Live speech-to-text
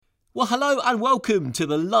Well, hello and welcome to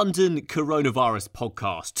the London Coronavirus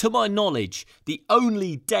Podcast. To my knowledge, the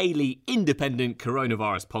only daily independent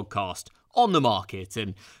coronavirus podcast on the market.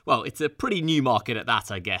 And, well, it's a pretty new market at that,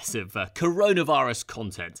 I guess, of coronavirus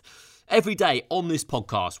content. Every day on this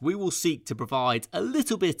podcast, we will seek to provide a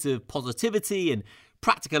little bit of positivity and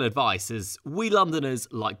practical advice as we Londoners,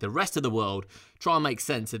 like the rest of the world, try and make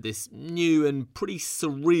sense of this new and pretty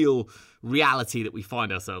surreal reality that we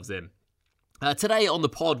find ourselves in. Today on the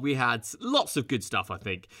pod, we had lots of good stuff, I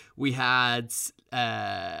think. We had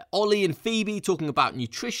Ollie and Phoebe talking about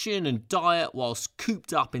nutrition and diet whilst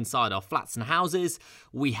cooped up inside our flats and houses.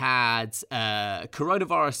 We had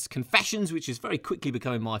coronavirus confessions, which is very quickly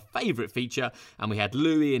becoming my favourite feature. And we had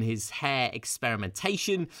Louis and his hair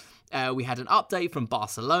experimentation. We had an update from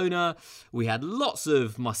Barcelona. We had lots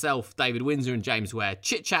of myself, David Windsor and James Ware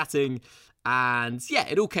chit-chatting. And yeah,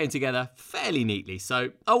 it all came together fairly neatly. So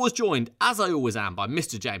I was joined, as I always am, by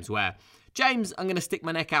Mr. James Ware. James, I'm going to stick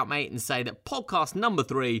my neck out, mate, and say that podcast number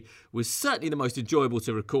 3 was certainly the most enjoyable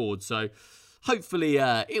to record. So hopefully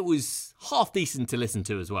it was half decent to listen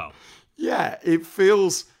to as well. Yeah, it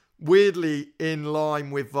feels weirdly in line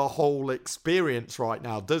with the whole experience right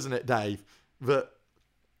now, doesn't it, Dave? That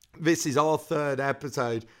this is our 3rd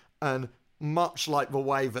episode, and much like the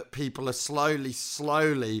way that people are slowly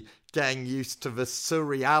getting used to the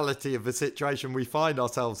surreality of the situation we find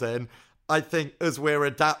ourselves in, I think as we're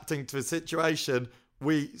adapting to the situation,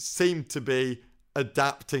 we seem to be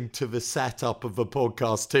adapting to the setup of the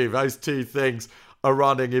podcast too. Those two things are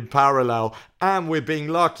running in parallel, and we're being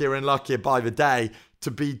luckier and luckier by the day to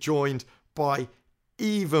be joined by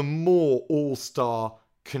even more all-star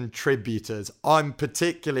contributors. I'm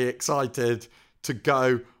particularly excited to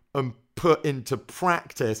go and put into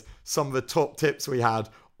practice some of the top tips we had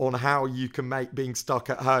on how you can make being stuck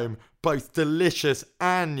at home both delicious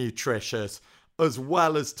and nutritious, as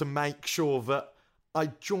well as to make sure that I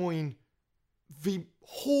join the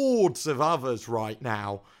hordes of others right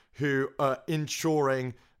now who are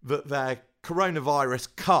ensuring that their coronavirus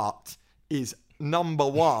cut is number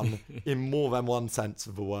 1 in more than one sense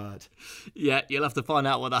of the word. Yeah, you'll have to find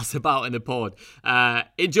out what that's about in the pod.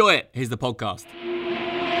 Enjoy it. Here's the podcast.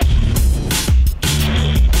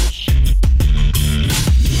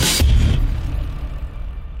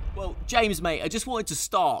 James, mate, I just wanted to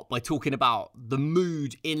start by talking about the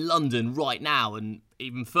mood in London right now, and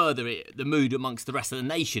even further, the mood amongst the rest of the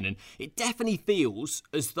nation. And it definitely feels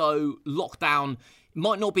as though lockdown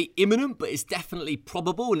might not be imminent, but it's definitely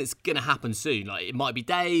probable, and it's going to happen soon. Like, it might be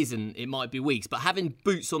days and it might be weeks, but having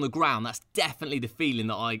boots on the ground, that's definitely the feeling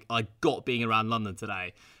that I got being around London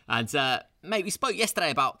today. And, mate, we spoke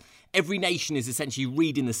yesterday about every nation is essentially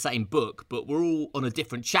reading the same book, but we're all on a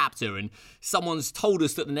different chapter, and someone's told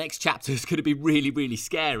us that the next chapter is going to be really, really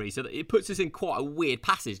scary. So it puts us in quite a weird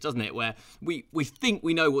passage, doesn't it, where we think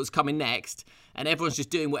we know what's coming next, and everyone's just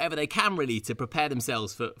doing whatever they can, really, to prepare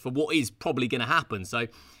themselves for what is probably going to happen. So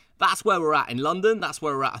that's where we're at in London. That's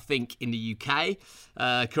where we're at, I think, in the UK.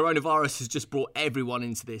 Coronavirus has just brought everyone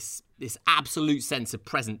into this absolute sense of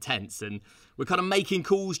present tense, and we're kind of making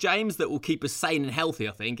calls, James, that will keep us sane and healthy,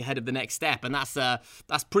 I think, ahead of the next step. And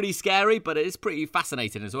that's pretty scary, but it is pretty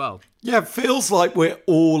fascinating as well. Yeah, it feels like we're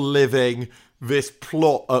all living this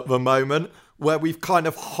plot at the moment where we've kind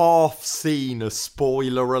of half seen a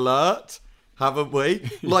spoiler alert, haven't we?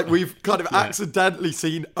 Like, we've kind of accidentally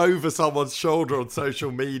seen over someone's shoulder on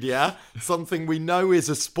social media something we know is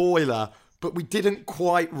a spoiler, but we didn't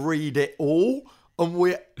quite read it all. And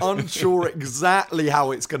we're unsure exactly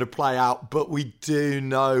how it's going to play out, but we do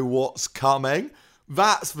know what's coming.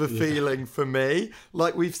 That's the feeling for me.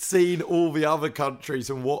 Like, we've seen all the other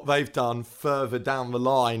countries and what they've done further down the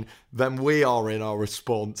line than we are in our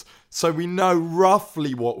response. So we know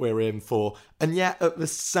roughly what we're in for. And yet at the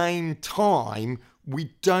same time,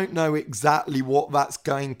 we don't know exactly what that's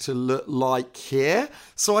going to look like here.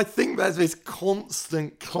 So I think there's this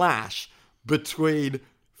constant clash between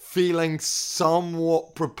feeling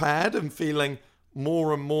somewhat prepared and feeling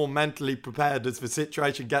more and more mentally prepared as the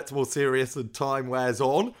situation gets more serious and time wears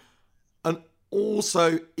on, and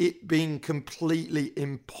also it being completely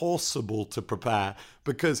impossible to prepare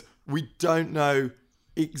because we don't know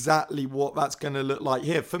exactly what that's going to look like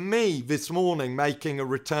here. For me, this morning, making a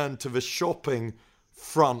return to the shopping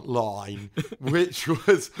front line, which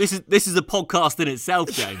was this is a podcast in itself,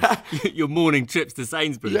 James. Your morning trips to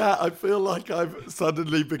Sainsbury's. Yeah, I feel like I've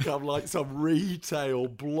suddenly become like some retail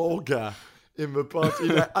blogger in the past.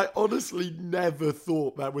 You know, I honestly never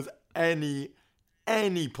thought there was any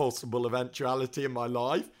possible eventuality in my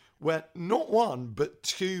life where not 1 but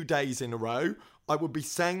 2 days in a row I would be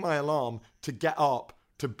setting my alarm to get up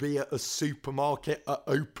to be at a supermarket at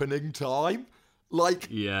opening time. Like,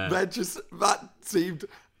 that seemed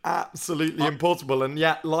absolutely impossible. And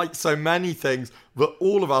yet, like so many things that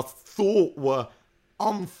all of us thought were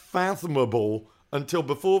unfathomable until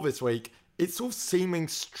before this week, it's all seeming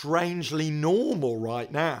strangely normal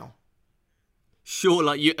right now. Sure,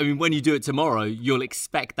 when you do it tomorrow, you'll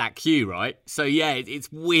expect that queue, right? So yeah,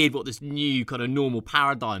 it's weird what this new kind of normal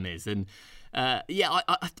paradigm is. And I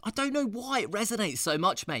don't know why it resonates so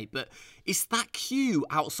much, mate, but it's that queue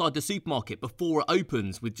outside the supermarket before it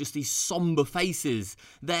opens with just these somber faces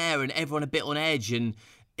there and everyone a bit on edge. And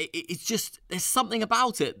it's just, there's something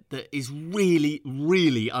about it that is really,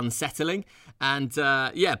 really unsettling. And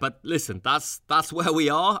but listen, that's where we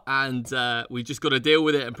are, and we just got to deal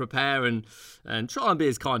with it and prepare and try and be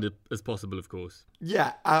as kind as possible, of course.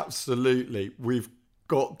 Yeah, absolutely. We've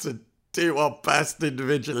got to do our best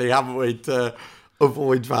individually, haven't we, to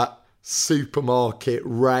avoid that supermarket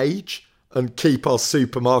rage and keep our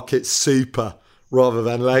supermarkets super rather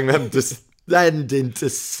than letting them descend into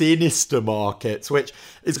sinister markets, which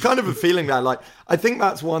is kind of a feeling that, like, I think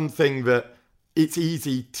that's one thing that it's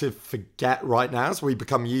easy to forget right now as we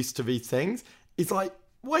become used to these things. It's like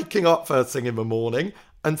waking up first thing in the morning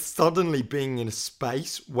and suddenly being in a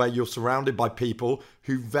space where you're surrounded by people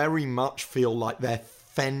who very much feel like they're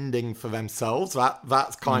fending for themselves.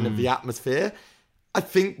 That's kind of the atmosphere. I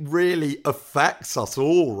think really affects us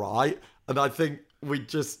all, right? And I think we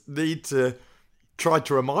just need to try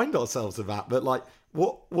to remind ourselves of that. But like,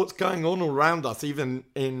 what's going on all around us, even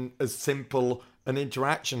in as simple an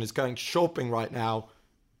interaction as going shopping right now,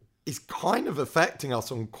 is kind of affecting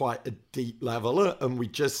us on quite a deep level. And we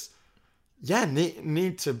just,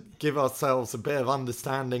 need to give ourselves a bit of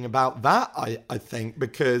understanding about that, I think,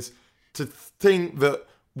 because to think that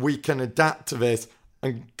we can adapt to this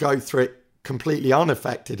and go through it completely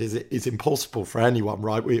unaffected is impossible for anyone,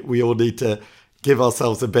 right? We all need to give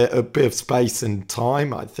ourselves a bit of space and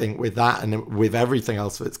time, I think, with that and with everything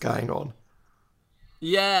else that's going on.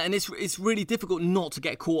 Yeah, and it's really difficult not to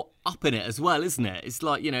get caught up in it as well, isn't it? It's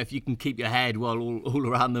like, if you can keep your head while all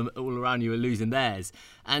around you are losing theirs.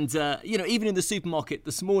 And, even in the supermarket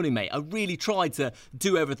this morning, mate, I really tried to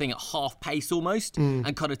do everything at half pace almost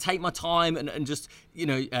and kind of take my time and just,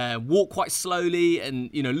 walk quite slowly and,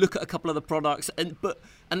 look at a couple of the products.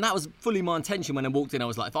 And that was fully my intention when I walked in. I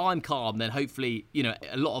was like, if I'm calm, then hopefully,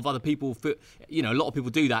 a lot of other people, a lot of people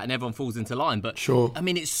do that and everyone falls into line. But sure. I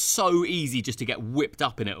mean, it's so easy just to get whipped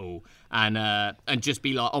up in it all and just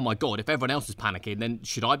be like, oh my God, if everyone else is panicking, then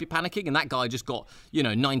should I be panicking? And that guy just got,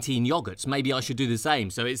 19 yogurts. Maybe I should do the same.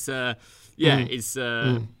 So it's, it's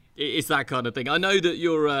that kind of thing. I know that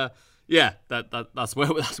you're, that's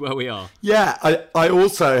where we are. Yeah, I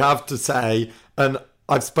also have to say, and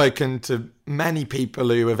I've spoken to many people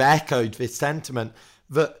who have echoed this sentiment,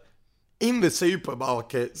 that in the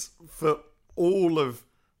supermarkets, for all of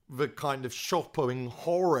the kind of shopping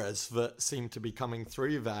horrors that seem to be coming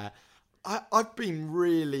through there, I've been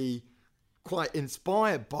really quite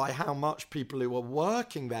inspired by how much people who are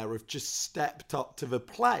working there have just stepped up to the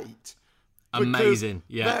plate. Amazing.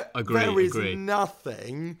 Yeah, agree. There is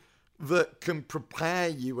nothing that can prepare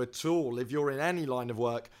you at all, if you're in any line of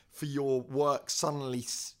work, for your work suddenly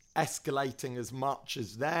escalating as much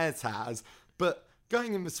as theirs has. But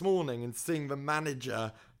going in this morning and seeing the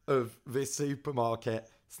manager of this supermarket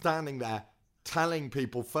standing there telling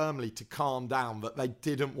people firmly to calm down, that they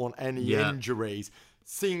didn't want any injuries,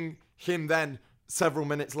 seeing him then several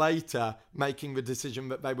minutes later making the decision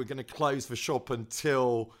that they were going to close the shop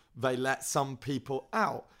until they let some people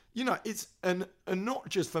out. It's and not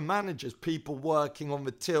just for managers, people working on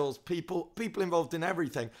the tills, people involved in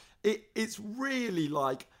everything. It's really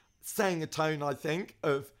like setting a tone, I think,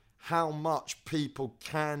 of how much people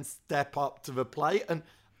can step up to the plate.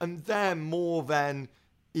 And there, more than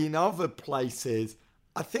in other places,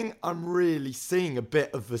 I think I'm really seeing a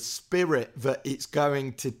bit of the spirit that it's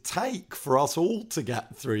going to take for us all to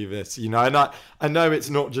get through this, And I know it's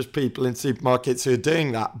not just people in supermarkets who are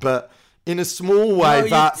doing that, but in a small way,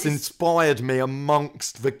 that's inspired me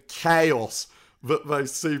amongst the chaos that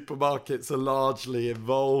those supermarkets are largely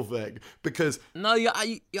involving. Because you're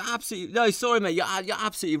absolutely sorry, mate. You're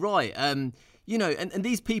absolutely right. And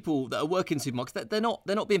these people that are working in supermarkets, they're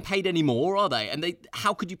not being paid anymore, are they? And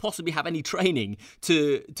how could you possibly have any training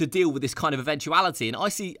to deal with this kind of eventuality? And I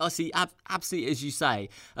see absolutely, as you say,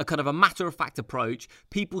 a kind of a matter-of-fact approach,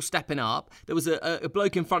 people stepping up. There was a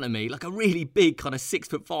bloke in front of me, like a really big kind of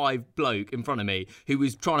 6'5" bloke in front of me, who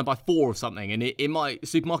was trying to buy 4 of something. And in my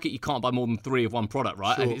supermarket, you can't buy more than 3 of one product,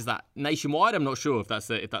 right? Sure. And is that nationwide? I'm not sure if that's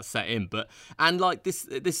set in, and like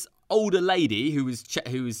this older lady who was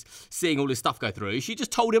seeing all this stuff go through, she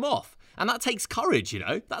just told him off. And that takes courage, you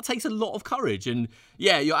know. That takes a lot of courage. And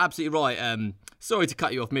yeah, you're absolutely right. Sorry to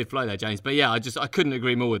cut you off mid-flow there, James. But yeah, I couldn't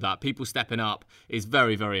agree more with that. People stepping up is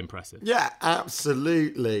very, very impressive. Yeah,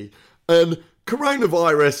 absolutely. And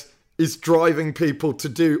coronavirus is driving people to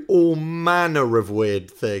do all manner of weird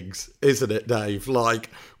things, isn't it, Dave? Like,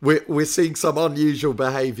 we're seeing some unusual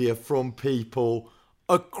behaviour from people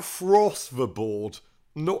across the board,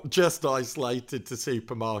 not just isolated to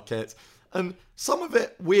supermarkets. And some of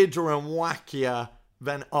it weirder and wackier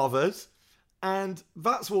than others. And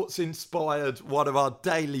that's what's inspired one of our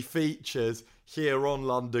daily features here on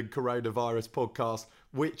London Coronavirus Podcast,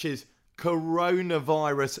 which is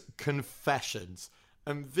Coronavirus Confessions.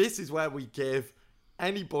 And this is where we give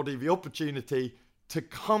anybody the opportunity to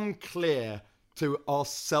come clear to our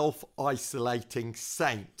self-isolating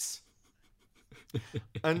saints.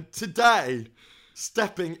 And today,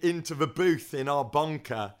 stepping into the booth in our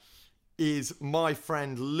bunker is my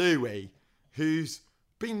friend Louis, who's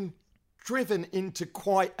been driven into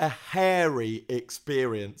quite a hairy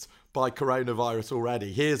experience by coronavirus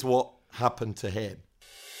already. Here's what happened to him.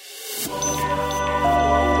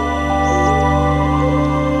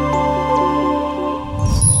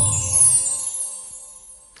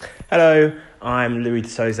 Hello, I'm Louis de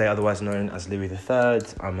Souza, otherwise known as Louis III.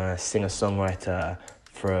 I'm a singer-songwriter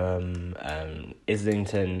from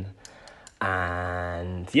Islington.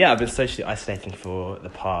 And yeah, I've been socially isolating for the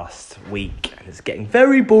past week and it's getting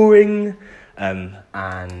very boring.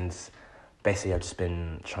 And basically I've just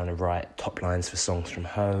been trying to write top lines for songs from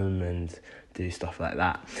home and do stuff like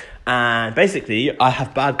that. And basically I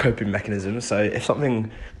have bad coping mechanisms. So if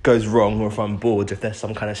something goes wrong or if I'm bored, if there's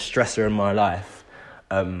some kind of stressor in my life,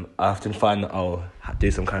 I often find that I'll do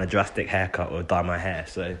some kind of drastic haircut or dye my hair.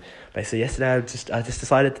 So basically yesterday I just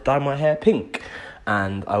decided to dye my hair pink.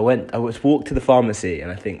 And I walked to the pharmacy,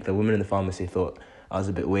 and I think the woman in the pharmacy thought I was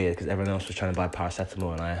a bit weird because everyone else was trying to buy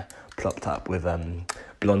paracetamol, and I plopped up with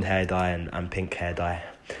blonde hair dye and pink hair dye.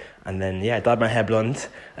 And then, yeah, I dyed my hair blonde,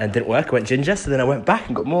 and it didn't work. I went ginger, so then I went back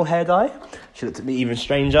and got more hair dye. She looked at me even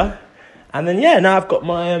stranger. And then, yeah, now I've got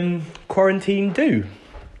my quarantine do.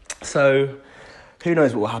 So who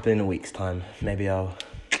knows what will happen in a week's time. Maybe I'll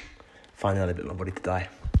find another bit of my body to dye.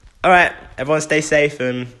 All right, everyone stay safe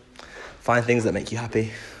and find things that make you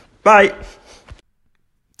happy. Bye.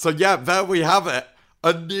 So yeah, there we have it.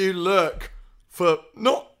 A new look for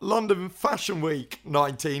not London Fashion Week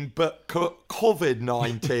 19, but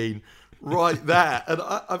COVID-19 right there. And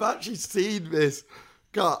I've actually seen this.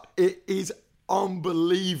 God, it is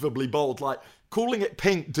unbelievably bold. Like, calling it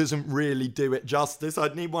pink doesn't really do it justice.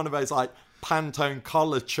 I'd need one of those like Pantone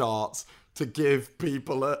colour charts to give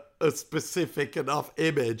people a specific enough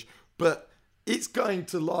image. But it's going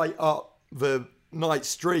to light up the night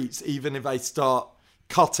streets, even if they start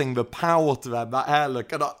cutting the power to them, that hair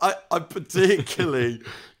look. And I particularly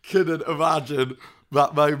couldn't imagine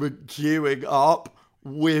that moment queuing up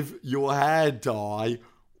with your hair dye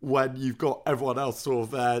when you've got everyone else sort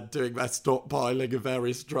of there doing their stockpiling of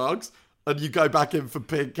various drugs, and you go back in for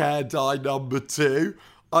pink hair dye number 2.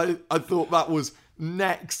 I thought that was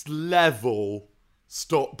next level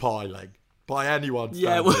stockpiling by anyone's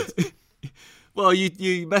standards. Well, you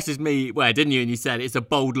messaged me, didn't you? And you said it's a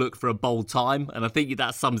bold look for a bold time. And I think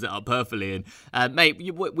that sums it up perfectly. And mate,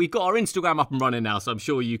 we've got our Instagram up and running now. So I'm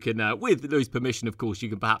sure you can, with Louis' permission, of course, you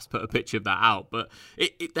can perhaps put a picture of that out. But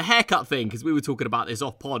the haircut thing, because we were talking about this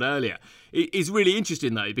off pod earlier, is really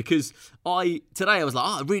interesting though. Because today I was like,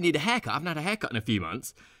 I really need a haircut. I haven't had a haircut in a few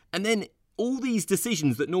months. And then all these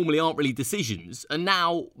decisions that normally aren't really decisions are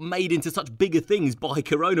now made into such bigger things by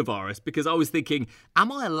coronavirus, because I was thinking,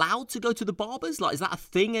 am I allowed to go to the barbers? Like, is that a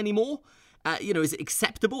thing anymore? Is it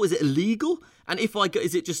acceptable? Is it illegal? And if I go,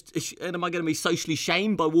 am I going to be socially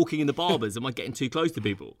shamed by walking in the barbers? Am I getting too close to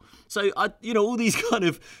people? So, all these kind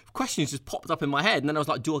of questions just popped up in my head. And then I was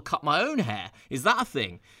like, do I cut my own hair? Is that a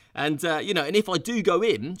thing? And, and if I do go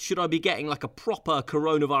in, should I be getting like a proper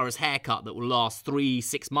coronavirus haircut that will last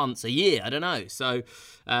 3-6 months, a year? I don't know. So,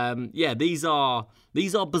 these are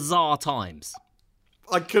bizarre times.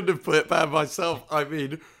 I couldn't have put it better myself. I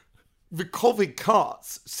mean, the COVID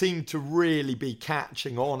cuts seem to really be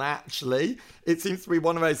catching on, actually. It seems to be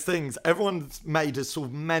one of those things. Everyone's made a sort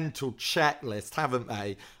of mental checklist, haven't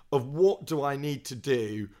they, of what do I need to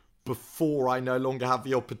do before I no longer have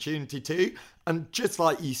the opportunity to. And just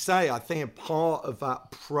like you say, I think a part of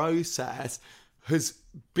that process has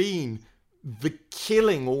been the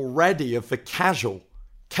killing already of the casual.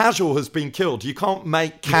 Casual has been killed. You can't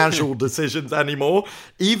make casual decisions anymore.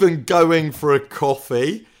 Even going for a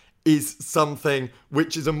coffee is something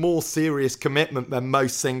which is a more serious commitment than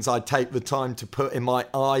most things I take the time to put in my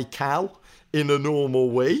iCal in a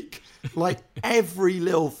normal week. Like, every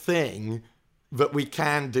little thing that we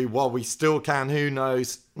can do while we still can, who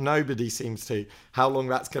knows, nobody seems to, how long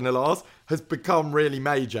that's going to last, has become really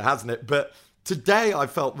major, hasn't it? But today I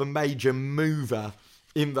felt the major mover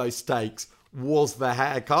in those stakes was the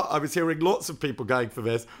haircut. I was hearing lots of people going for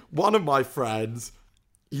this. One of my friends,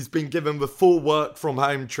 he's been given the full work from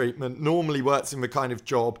home treatment, normally works in the kind of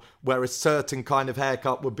job where a certain kind of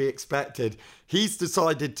haircut would be expected. He's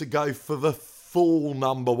decided to go for the full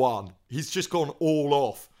number one. He's just gone all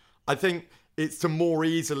off. I think it's to more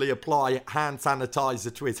easily apply hand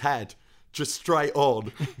sanitizer to his head, just straight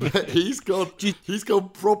on. But he's gone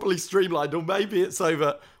properly streamlined, or maybe it's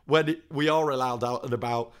over when we are allowed out and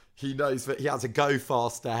about. He knows that he has a go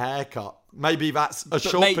faster haircut. Maybe that's a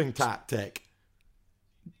shopping tactic.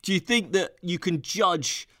 Do you think that you can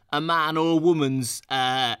judge a man or a woman's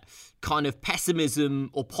kind of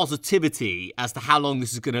pessimism or positivity as to how long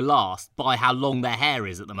this is going to last by how long their hair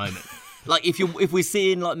is at the moment? Like, if we're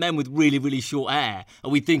seeing like men with really, really short hair,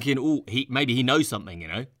 are we thinking, oh, maybe he knows something, you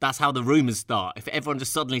know? That's how the rumours start. If everyone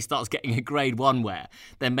just suddenly starts getting a grade 1 wear,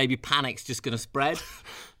 then maybe panic's just going to spread.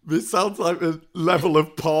 This sounds like the level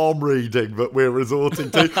of palm reading that we're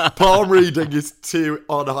resorting to. Palm reading is too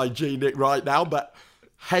unhygienic right now, but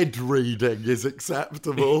head reading is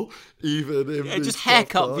acceptable, even in just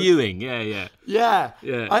haircut viewing. Yeah.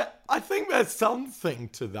 I think there's something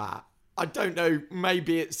to that. I don't know,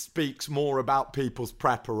 maybe it speaks more about people's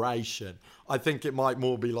preparation. I think it might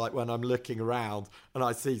more be like when I'm looking around and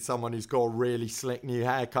I see someone who's got a really slick new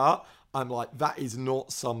haircut, I'm like, that is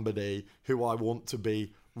not somebody who I want to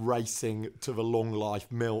be racing to the long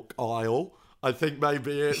life milk aisle. I think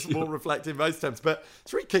maybe it's more reflective most times. But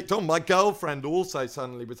it's really kicked on. My girlfriend also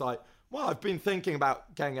suddenly was like, well, I've been thinking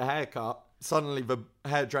about getting a haircut. Suddenly the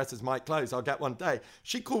hairdressers might close. I'll get one day.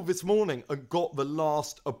 She called this morning and got the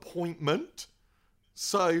last appointment.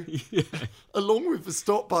 So along with the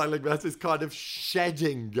stockpiling, there's this kind of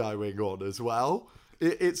shedding going on as well.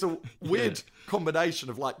 It's a weird combination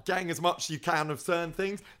of like getting as much as you can of certain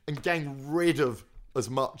things and getting rid of as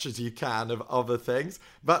much as you can of other things.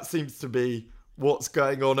 That seems to be what's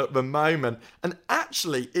going on at the moment. And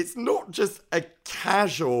actually, it's not just a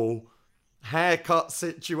casual haircut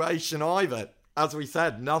situation either. As we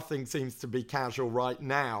said, nothing seems to be casual right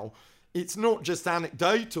now. It's not just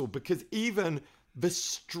anecdotal, because even the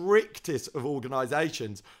strictest of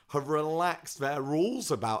organisations have relaxed their rules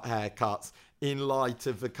about haircuts in light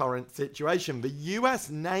of the current situation. The US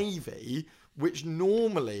Navy, which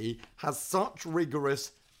normally has such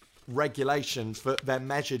rigorous regulations that they're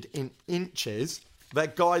measured in inches, their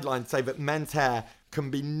guidelines say that men's hair can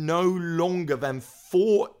be no longer than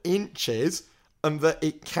 4 inches and that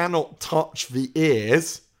it cannot touch the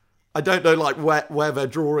ears. I don't know like where they're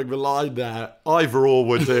drawing the line there. Either or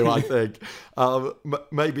would do, I think.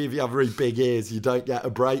 Maybe if you have really big ears, you don't get a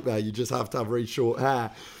break there. You just have to have really short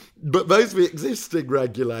hair. But those are the existing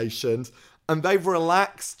regulations, and they've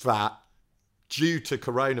relaxed that due to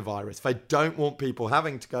coronavirus. They don't want people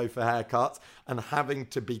having to go for haircuts and having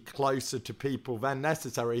to be closer to people than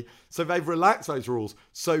necessary. So they've relaxed those rules.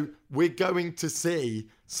 So we're going to see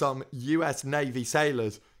some US Navy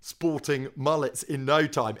sailors sporting mullets in no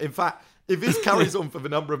time. In fact, if this carries on for the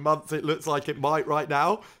number of months it looks like it might right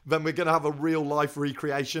now, then we're going to have a real life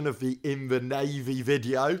recreation of the In the Navy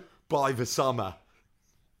video by the summer.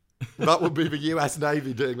 That would be the US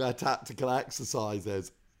Navy doing their tactical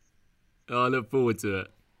exercises. Oh, I look forward to it.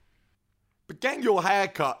 But getting your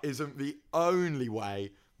haircut isn't the only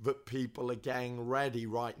way that people are getting ready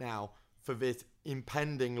right now for this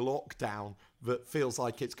impending lockdown that feels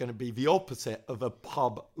like it's going to be the opposite of a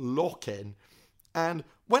pub lock-in. And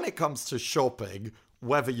when it comes to shopping,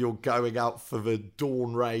 whether you're going out for the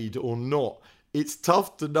dawn raid or not, it's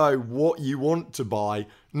tough to know what you want to buy,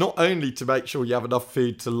 not only to make sure you have enough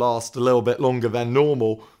food to last a little bit longer than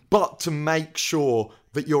normal, but to make sure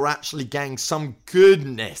that you're actually getting some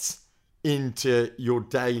goodness into your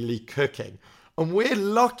daily cooking. And we're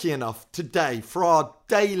lucky enough today for our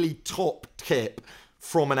daily top tip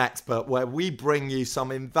from an expert, where we bring you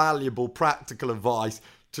some invaluable practical advice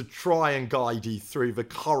to try and guide you through the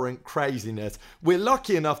current craziness. We're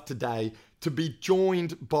lucky enough today to be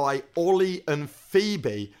joined by Ollie and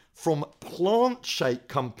Phoebe from plant shake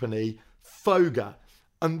company Foga.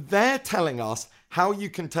 And they're telling us how you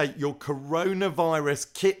can take your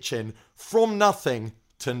coronavirus kitchen from nothing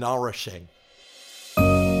to nourishing.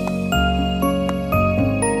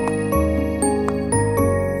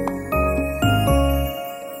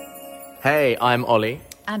 Hey, I'm Ollie.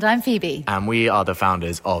 And I'm Phoebe. And we are the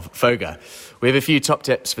founders of Foga. We have a few top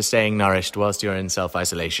tips for staying nourished whilst you're in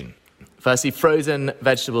self-isolation. Firstly, frozen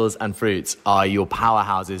vegetables and fruits are your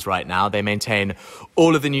powerhouses right now. They maintain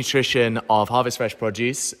all of the nutrition of Harvest Fresh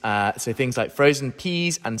produce. So things like frozen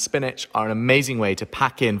peas and spinach are an amazing way to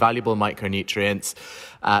pack in valuable micronutrients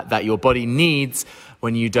that your body needs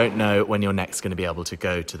when you don't know when you're next going to be able to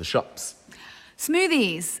go to the shops.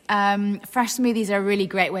 Smoothies. Fresh smoothies are a really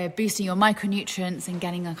great way of boosting your micronutrients and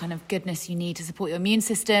getting the kind of goodness you need to support your immune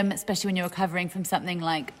system, especially when you're recovering from something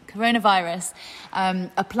like coronavirus.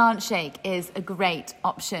 A plant shake is a great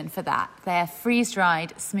option for that. They're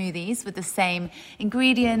freeze-dried smoothies with the same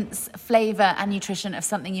ingredients, flavour and nutrition of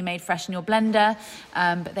something you made fresh in your blender,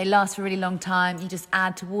 but they last for a really long time. You just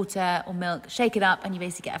add to water or milk, shake it up, and you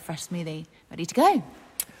basically get a fresh smoothie ready to go.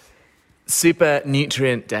 Super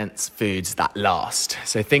nutrient-dense foods that last.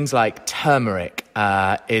 So things like turmeric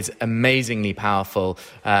is amazingly powerful.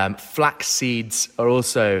 Flax seeds are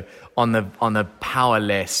also on the power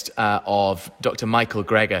list of Dr. Michael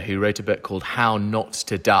Greger, who wrote a book called How Not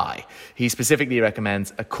to Die. He specifically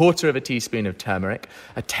recommends a quarter of a teaspoon of turmeric,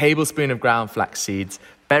 a tablespoon of ground flax seeds,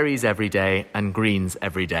 berries every day, and greens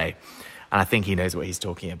every day. And I think he knows what he's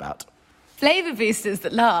talking about. Flavour boosters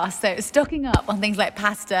that last. So stocking up on things like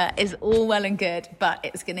pasta is all well and good, but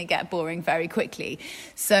it's going to get boring very quickly.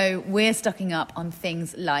 So we're stocking up on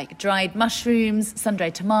things like dried mushrooms,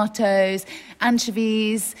 sun-dried tomatoes,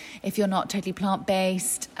 anchovies, if you're not totally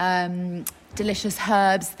plant-based, delicious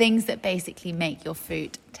herbs, things that basically make your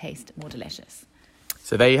food taste more delicious.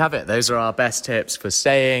 So there you have it. Those are our best tips for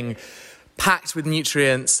staying packed with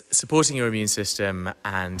nutrients, supporting your immune system,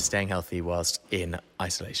 and staying healthy whilst in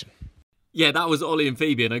isolation. Yeah, that was Ollie and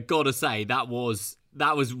Phoebe, and I've got to say, that was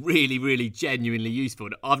really, really genuinely useful.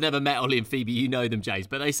 I've never met Ollie and Phoebe, you know them, James,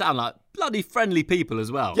 but they sound like bloody friendly people as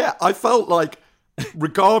well. Yeah, I felt like,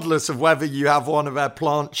 regardless of whether you have one of their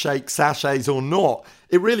plant shake sachets or not,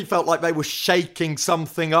 it really felt like they were shaking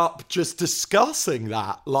something up just discussing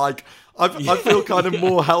that. Like, I feel kind of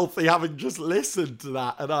more healthy having just listened to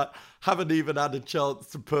that, and I haven't even had a chance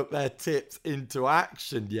to put their tips into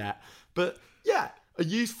action yet. But yeah, a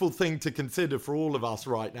useful thing to consider for all of us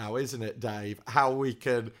right now, isn't it, Dave? How we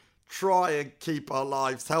can try and keep our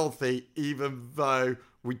lives healthy, even though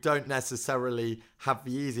we don't necessarily have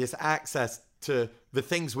the easiest access to the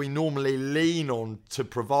things we normally lean on to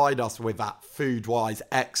provide us with that, food-wise,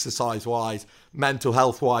 exercise-wise, mental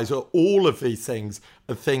health-wise. All of these things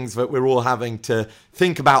are things that we're all having to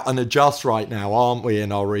think about and adjust right now, aren't we,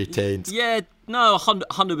 in our routines? Yeah, no,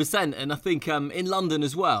 100%. And I think in London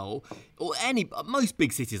as well, or most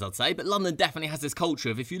big cities, I'd say, but London definitely has this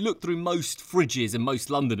culture of, if you look through most fridges in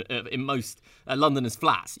most Londoners'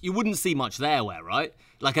 flats, you wouldn't see much thereware, right?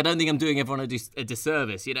 Like, I don't think I'm doing everyone a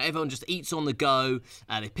disservice. You know, everyone just eats on the go.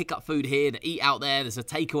 They pick up food here, they eat out there. There's a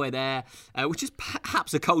takeaway there, which is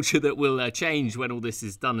perhaps a culture that will change when all this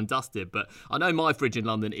is done and dusted. But I know my fridge in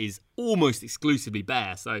London is almost exclusively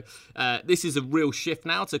bare. So this is a real shift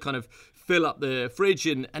now to kind of fill up the fridge,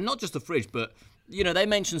 and not just the fridge, but you know, they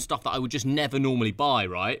mentioned stuff that I would just never normally buy,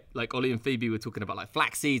 right? Like Ollie and Phoebe were talking about, like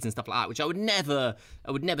flax seeds and stuff like that, which I would never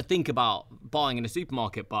think about buying in a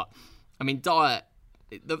supermarket. But I mean, diet.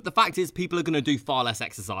 The fact is, people are going to do far less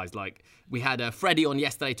exercise. Like, we had Freddie on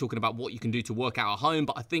yesterday talking about what you can do to work out at home.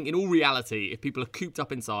 But I think in all reality, if people are cooped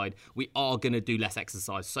up inside, we are going to do less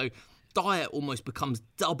exercise. So diet almost becomes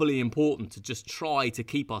doubly important to just try to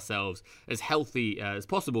keep ourselves as healthy as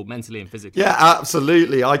possible, mentally and physically. Yeah,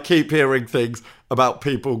 absolutely. I keep hearing things about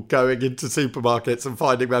people going into supermarkets and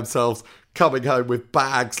finding themselves coming home with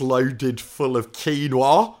bags loaded full of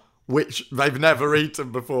quinoa, which they've never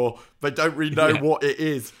eaten before. They don't really know what it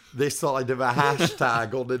is this side of a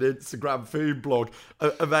hashtag on an Instagram food blog,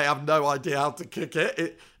 and they have no idea how to cook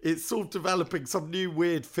it. It's sort of developing some new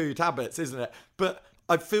weird food habits, isn't it? But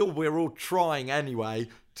I feel we're all trying anyway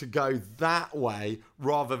to go that way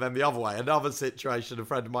rather than the other way. Another situation a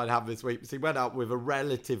friend of mine had this week was he went out with a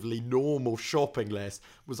relatively normal shopping list,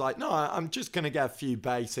 was like, no, I'm just going to get a few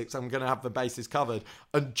basics. I'm going to have the bases covered,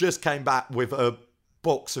 and just came back with a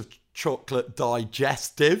box of chocolate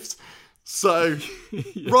digestives. So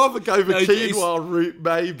rather go the quinoa route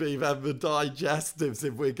maybe than the digestives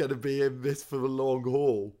if we're going to be in this for the long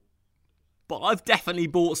haul. But I've definitely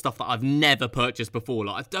bought stuff that I've never purchased before.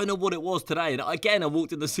 Like, I don't know what it was today. And again, I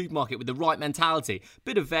walked in the supermarket with the right mentality.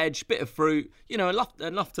 Bit of veg, bit of fruit, you know,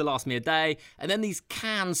 enough to last me a day. And then these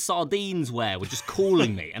canned sardines were just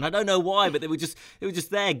calling me. And I don't know why, but they were just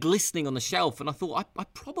there glistening on the shelf. And I thought, I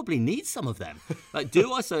probably need some of them. Like,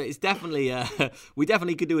 do I? So it's definitely, we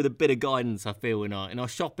definitely could do with a bit of guidance, I feel, in our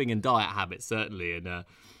shopping and diet habits, certainly. And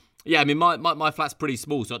Yeah, I mean, my flat's pretty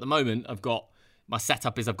small, so at the moment my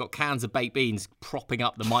setup is I've got cans of baked beans propping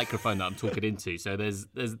up the microphone that I'm talking into. So there's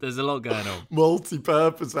a lot going on.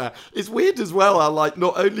 Multi-purpose there. It's weird as well how, like,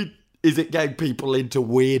 not only is it getting people into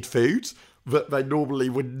weird foods that they normally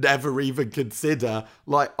would never even consider.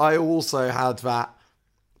 Like, I also had that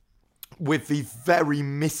with the very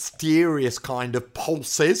mysterious kind of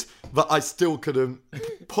pulses that I still couldn't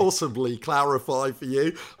possibly clarify for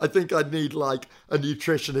you. I think I'd need like a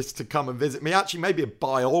nutritionist to come and visit me. Actually, maybe a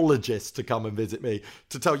biologist to come and visit me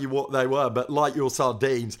to tell you what they were. But like your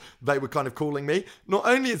sardines, they were kind of calling me. Not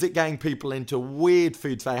only is it getting people into weird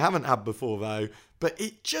foods they haven't had before though, but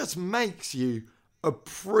it just makes you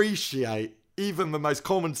appreciate even the most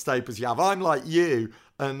common staples you have. I'm like you,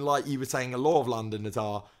 and like you were saying, a lot of Londoners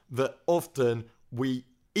are, that often we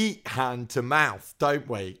eat hand to mouth, don't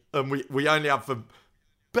we? And we only have the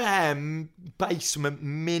bare basement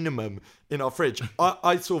minimum in our fridge.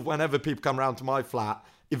 I sort of, whenever people come around to my flat,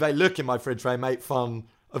 if they look in my fridge, they make fun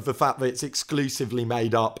of the fact that it's exclusively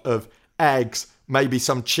made up of eggs, maybe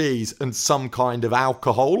some cheese and some kind of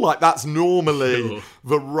alcohol. Like, that's normally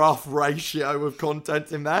the rough ratio of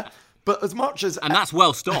content in there. But as much as... And that's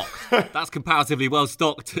well stocked. That's comparatively well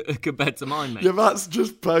stocked compared to mine, mate. Yeah, that's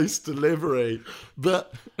just post-delivery.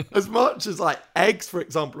 But as much as, like, eggs, for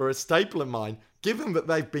example, are a staple of mine, given that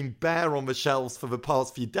they've been bare on the shelves for the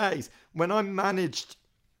past few days, when I managed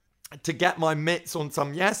to get my mitts on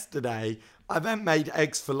some yesterday, I then made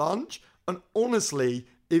eggs for lunch. And honestly,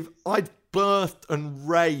 if I'd birthed and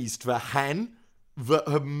raised the hen that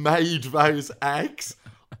had made those eggs,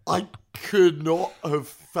 I could not have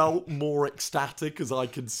felt more ecstatic as I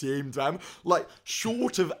consumed them. Like,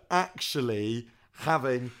 short of actually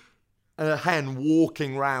having a hen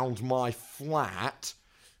walking round my flat,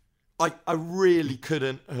 I really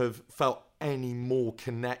couldn't have felt any more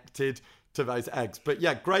connected to those eggs. But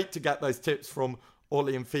yeah, great to get those tips from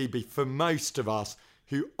Ollie and Phoebe for most of us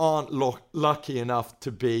who aren't lucky enough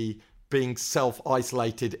to be being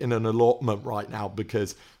self-isolated in an allotment right now,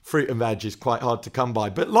 because fruit and veg is quite hard to come by.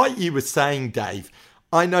 But like you were saying, Dave,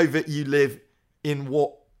 I know that you live in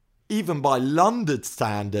what, even by London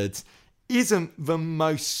standards, isn't the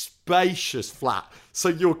most spacious flat. So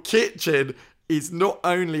your kitchen is not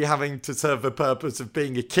only having to serve the purpose of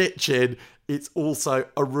being a kitchen, it's also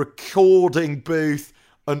a recording booth,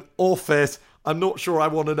 an office. I'm not sure I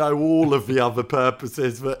want to know all of the other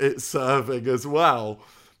purposes that it's serving as well.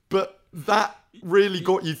 But that really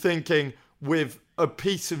got you thinking with a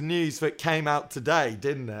piece of news that came out today,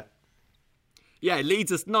 didn't it? Yeah, it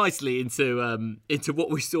leads us nicely into what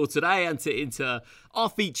we saw today and into our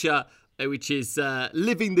feature, which is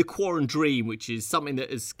living the quarantine dream, which is something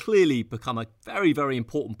that has clearly become a very, very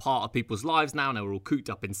important part of people's lives now. Now we're all cooped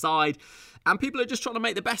up inside. And people are just trying to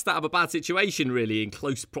make the best out of a bad situation, really, in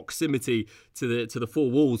close proximity to the four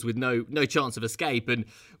walls with no chance of escape. And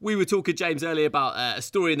we were talking, James, earlier about a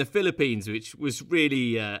story in the Philippines, which was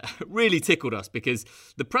really, really tickled us, because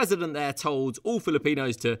the president there told all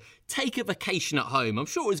Filipinos to take a vacation at home. I'm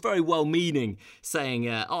sure it was very well-meaning, saying,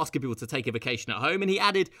 asking people to take a vacation at home. And he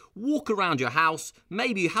added, walk around your house.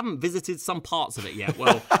 Maybe you haven't visited some parts of it yet.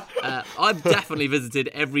 Well, I've definitely visited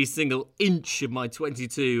every single inch of my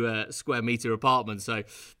 22 square metre apartment. So,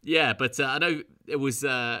 yeah, but I know it was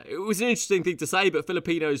an interesting thing to say, but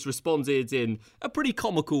Filipinos responded in a pretty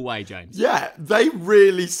comical way, James. Yeah, they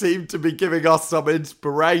really seem to be giving us some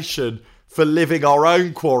inspiration for living our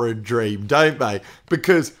own quarantine dream, don't they?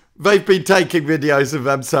 Because they've been taking videos of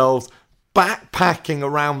themselves backpacking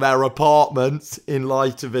around their apartments in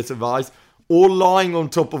light of this advice, or lying on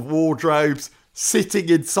top of wardrobes, sitting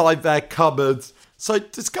inside their cupboards. So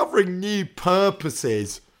discovering new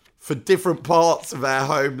purposes for different parts of their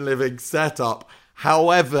home living setup,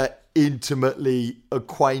 however intimately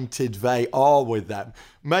acquainted they are with them.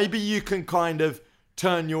 Maybe you can kind of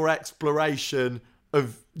turn your exploration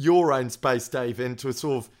of your own space, Dave, into a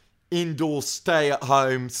sort of indoor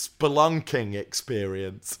stay-at-home spelunking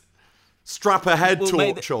experience. Strap a head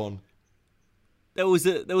torch on. There was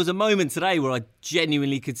a moment today where I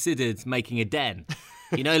genuinely considered making a den.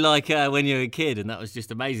 You know, like when you're a kid, and that was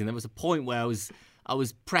just amazing. There was a point where I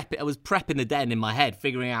was prepping the den in my head,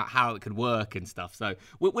 figuring out how it could work and stuff. So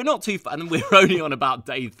we're not too far, and we're only on about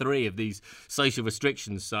day 3 of these social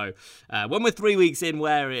restrictions. So when we're 3 weeks in,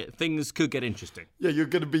 where things could get interesting. Yeah, you're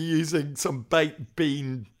going to be using some baked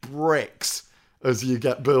bean bricks as you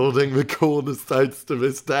get building the cornerstones to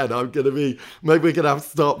this den. Maybe we're going to have to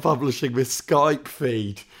start publishing this Skype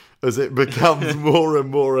feed as it becomes more and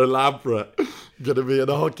more elaborate. Going to be an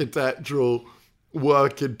architectural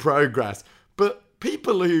work in progress. But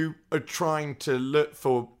people who are trying to look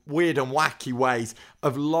for weird and wacky ways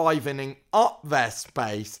of livening up their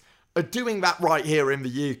space are doing that right here in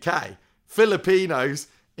the UK. Filipinos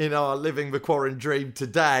in our Living the Quarren Dream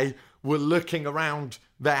today were looking around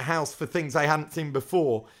their house for things they hadn't seen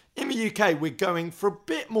before. In the UK, we're going for a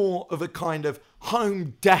bit more of a kind of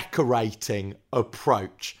home decorating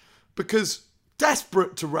approach because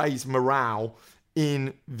desperate to raise morale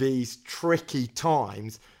in these tricky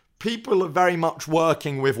times, people are very much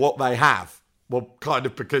working with what they have. Well, kind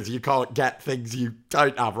of because you can't get things you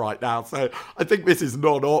don't have right now. So I think this is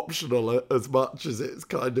non-optional as much as it's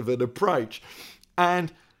kind of an approach.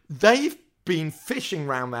 And they've been fishing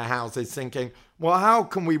around their houses thinking, well, how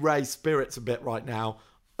can we raise spirits a bit right now?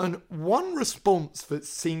 And one response that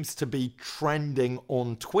seems to be trending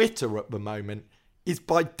on Twitter at the moment is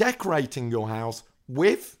by decorating your house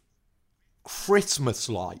with Christmas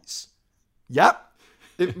lights. Yep,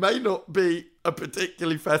 it may not be a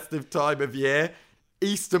particularly festive time of year.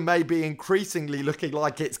 Easter may be increasingly looking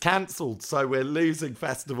like it's cancelled, so we're losing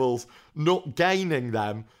festivals, not gaining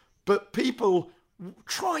them. But people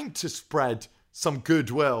trying to spread some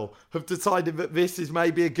goodwill have decided that this is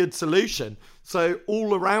maybe a good solution. So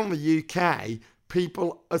all around the UK,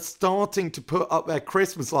 people are starting to put up their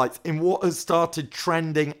Christmas lights in what has started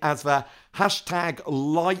trending as the hashtag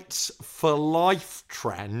Lights for Life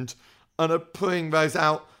trend, and are putting those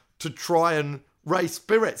out to try and raise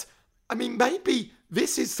spirits. I mean, maybe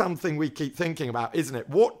this is something we keep thinking about, isn't it?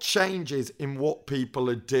 What changes in what people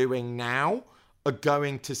are doing now are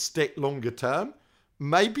going to stick longer term?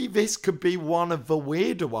 Maybe this could be one of the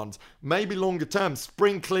weirder ones. Maybe longer term,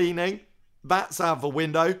 spring cleaning, that's out the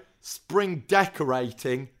window. Spring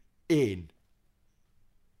decorating, in.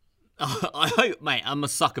 I hope, mate, I'm a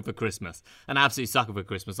sucker for Christmas. An absolute sucker for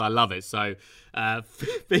Christmas. I love it. So,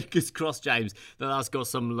 fingers crossed, James, that that's got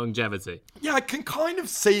some longevity. Yeah, I can kind of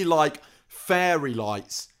see, like, fairy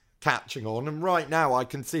lights catching on. And right now, I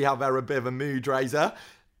can see how they're a bit of a mood raiser.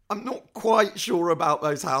 I'm not quite sure about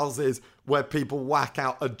those houses where people whack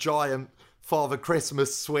out a giant Father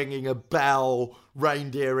Christmas swinging a bell,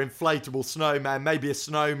 reindeer, inflatable snowman, maybe a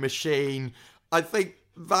snow machine. I think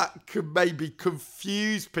that could maybe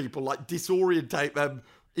confuse people, like disorientate them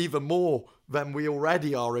even more than we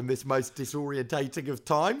already are in this most disorientating of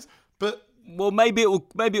times. But well, maybe it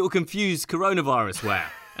will confuse coronavirus wear,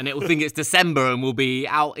 and it will think it's December, and we'll be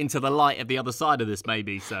out into the light at the other side of this,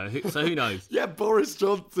 maybe. So who knows? Yeah, Boris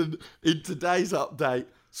Johnson in today's update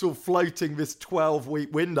sort of floating this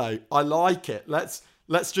 12-week window. I like it. Let's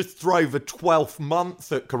just throw the 12th month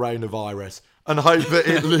at coronavirus and hope that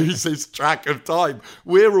it loses track of time.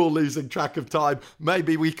 We're all losing track of time.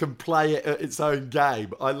 Maybe we can play it at its own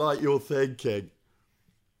game. I like your thinking.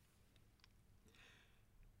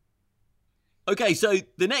 Okay, so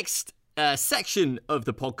the next section of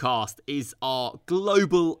the podcast is our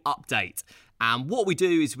global update. And what we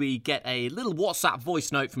do is we get a little WhatsApp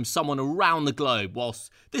voice note from someone around the globe.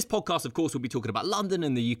 Whilst this podcast, of course, will be talking about London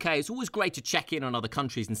and the UK, it's always great to check in on other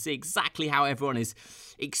countries and see exactly how everyone is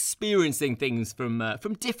experiencing things from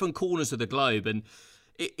different corners of the globe. And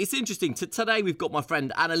it's interesting. Today we've got my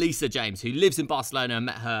friend Annalisa, James, who lives in Barcelona. I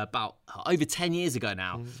met her about over 10 years ago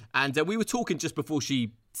now. And we were talking just before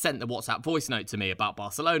she sent the WhatsApp voice note to me about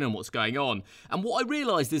Barcelona and what's going on. And what I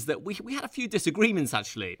realised is that we had a few disagreements,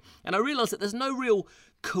 actually. And I realised that there's no real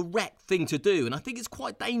correct thing to do. And I think it's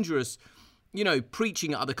quite dangerous, you know,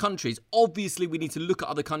 preaching at other countries. Obviously, we need to look at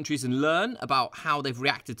other countries and learn about how they've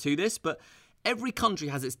reacted to this. But every country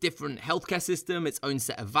has its different healthcare system, its own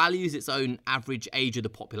set of values, its own average age of the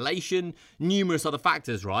population, numerous other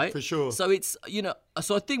factors, right? For sure. So it's, you know,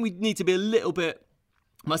 so I think we need to be a little bit,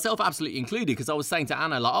 myself absolutely included, because I was saying to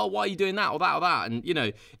Anna, like, oh, why are you doing that or that or that? And, you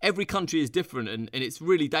know, every country is different, and it's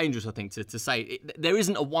really dangerous, I think, to say there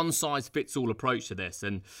isn't a one-size-fits-all approach to this.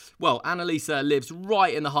 And, well, Annalisa lives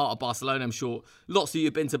right in the heart of Barcelona. I'm sure lots of you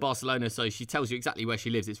have been to Barcelona, so she tells you exactly where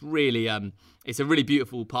she lives. It's really, it's a really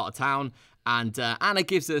beautiful part of town. And Anna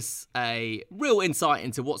gives us a real insight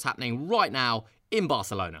into what's happening right now in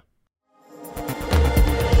Barcelona.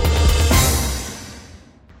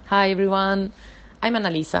 Hi, everyone. I'm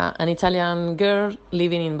Annalisa, an Italian girl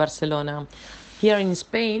living in Barcelona. Here in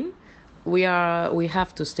Spain, we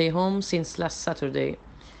have to stay home since last Saturday.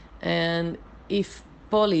 And if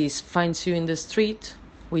police finds you in the street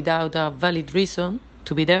without a valid reason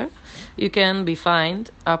to be there, you can be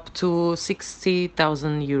fined up to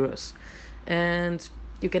 60,000 euros. And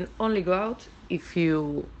you can only go out if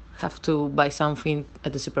you have to buy something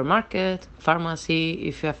at the supermarket, pharmacy,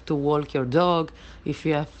 if you have to walk your dog, if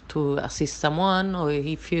you have to assist someone, or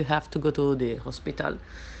if you have to go to the hospital.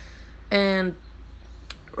 And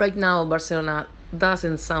right now, Barcelona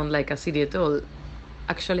doesn't sound like a city at all.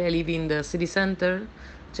 Actually, I live in the city center,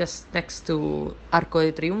 just next to Arco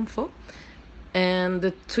de Triunfo, and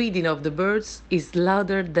the tweeting of the birds is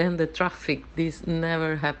louder than the traffic. This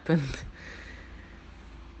never happened.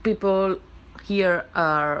 People here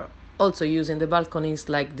are also using the balconies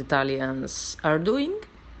like the Italians are doing.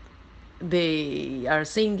 They are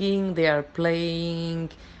singing, they are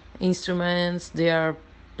playing instruments, they are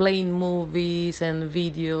playing movies and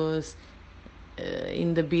videos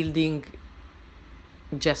in the building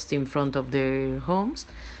just in front of their homes.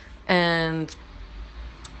 And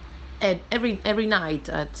every night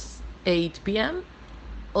at 8 p.m.,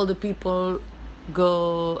 all the people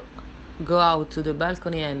go out to the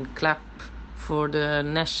balcony and clap for the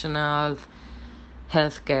national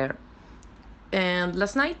healthcare. And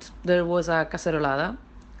last night there was a cacerolada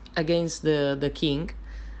against the king.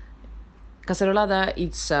 Cacerolada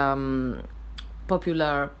is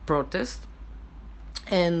popular protest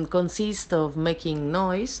and consists of making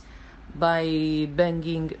noise by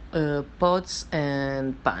banging pots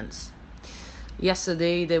and pans.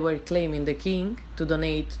 Yesterday they were claiming the king to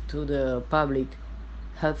donate to the public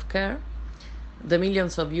healthcare the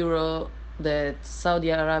millions of euro that Saudi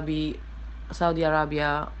Arabia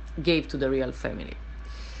gave to the royal family.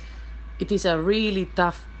 It is a really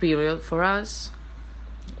tough period for us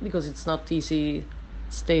because it's not easy to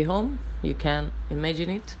stay home. You can imagine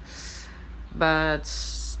it. But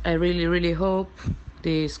I really, really hope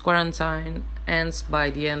this quarantine ends by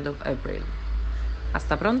the end of April.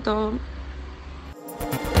 Hasta pronto!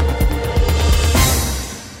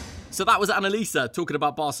 So that was Annalisa talking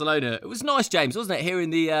about Barcelona. It was nice, James, wasn't it, hearing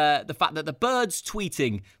the fact that the birds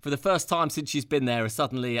tweeting for the first time since she's been there are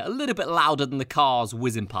suddenly a little bit louder than the cars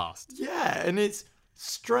whizzing past. Yeah, and it's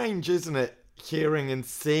strange, isn't it, hearing and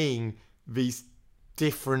seeing these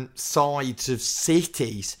different sides of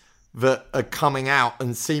cities that are coming out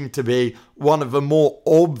and seem to be one of the more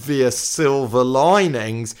obvious silver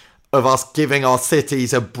linings of us giving our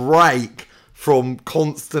cities a break from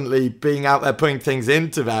constantly being out there putting things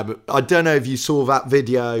into them. I don't know if you saw that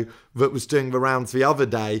video that was doing the rounds the other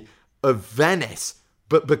day of Venice,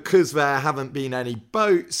 but because there haven't been any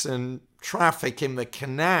boats and traffic in the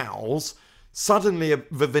canals, suddenly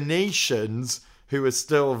the Venetians, who are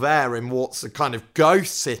still there in what's a kind of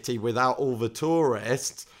ghost city without all the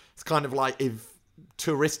tourists, it's kind of like if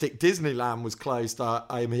touristic Disneyland was closed,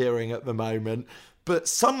 I'm hearing at the moment, but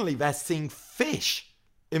suddenly they're seeing fish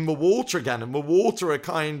in the water again, and the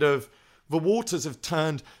waters have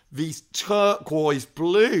turned these turquoise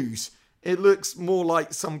blues. It looks more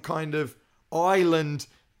like some kind of island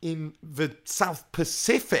in the South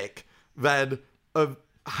Pacific than a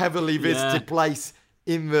heavily visited place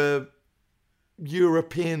in the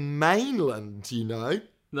European mainland, you know?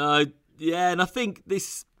 No, yeah, and I think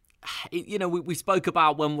this, you know, we spoke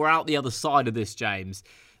about when we're out the other side of this, James,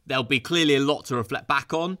 there'll be clearly a lot to reflect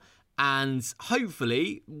back on. And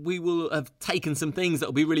hopefully we will have taken some things that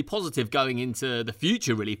will be really positive going into the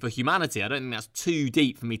future, really, for humanity. I don't think that's too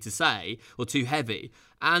deep for me to say or too heavy.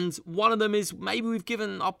 And one of them is maybe we've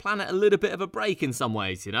given our planet a little bit of a break in some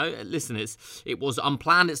ways, you know. Listen, it was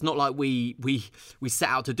unplanned. It's not like we set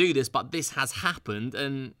out to do this, but this has happened.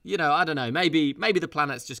 And, you know, I don't know, maybe the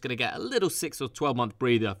planet's just going to get a little 6 or 12 month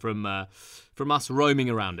breather from us roaming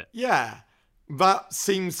around it. Yeah. That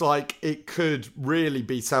seems like it could really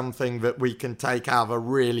be something that we can take out of a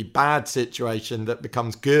really bad situation that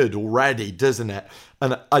becomes good already, doesn't it?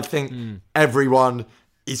 And I think everyone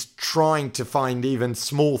is trying to find even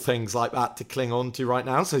small things like that to cling on to right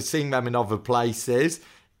now. So seeing them in other places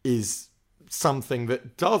is something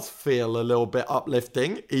that does feel a little bit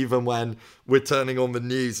uplifting, even when we're turning on the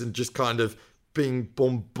news and just kind of being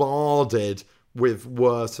bombarded with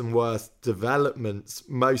worse and worse developments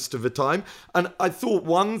most of the time. And I thought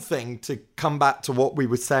one thing, to come back to what we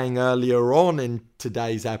were saying earlier on in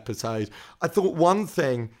today's episode, I thought one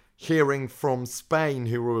thing, hearing from Spain,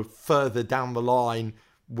 who were further down the line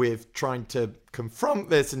with trying to confront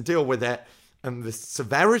this and deal with it, and the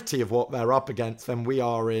severity of what they're up against than we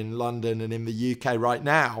are in London and in the UK right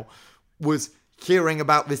now, was hearing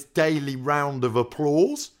about this daily round of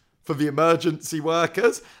applause for the emergency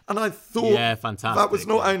workers. And I thought that was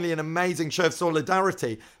not only an amazing show of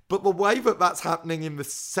solidarity, but the way that that's happening in the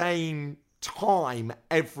same time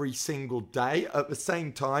every single day, at the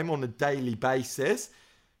same time on a daily basis,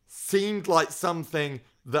 seemed like something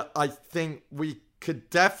that I think we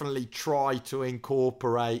could definitely try to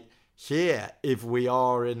incorporate here if we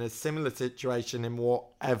are in a similar situation in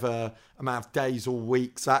whatever amount of days or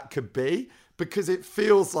weeks that could be, because it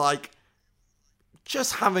feels like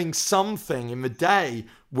just having something in the day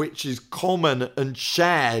which is common and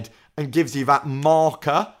shared and gives you that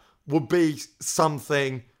marker would be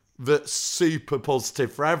something that's super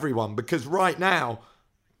positive for everyone. Because right now,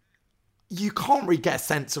 you can't really get a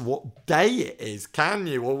sense of what day it is, can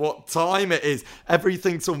you? Or what time it is.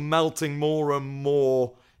 Everything's all melting more and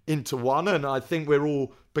more into one. And I think we're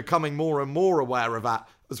all becoming more and more aware of that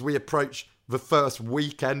as we approach the first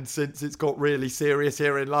weekend since it's got really serious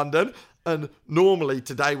here in London. And normally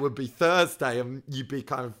today would be Thursday and you'd be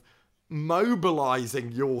kind of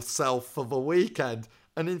mobilising yourself for the weekend.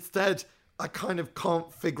 And instead, I kind of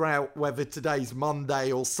can't figure out whether today's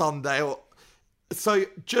Monday or Sunday or... So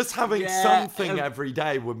just having something every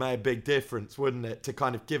day would make a big difference, wouldn't it? To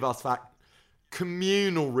kind of give us that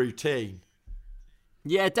communal routine.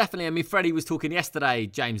 Yeah, definitely. I mean, Freddie was talking yesterday,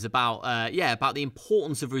 James, about about the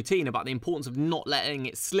importance of routine, about the importance of not letting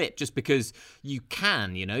it slip just because you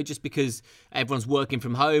can, just because everyone's working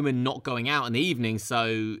from home and not going out in the evening.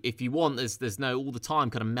 So if you want, there's no all the time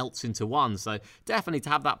kind of melts into one. So definitely to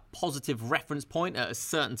have that positive reference point at a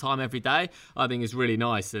certain time every day, I think is really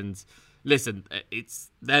nice. And listen,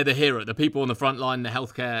 they're the hero. The people on the front line, the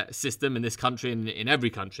healthcare system in this country and in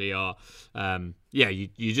every country are,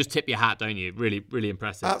 you just tip your hat, don't you? Really, really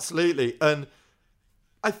impressive. Absolutely. And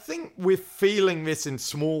I think we're feeling this in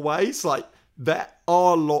small ways. Like there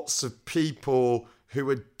are lots of people who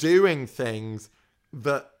are doing things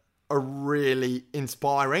that are really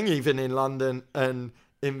inspiring, even in London and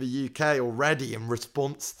in the UK already in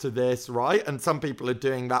response to this, right? And some people are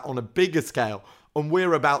doing that on a bigger scale. And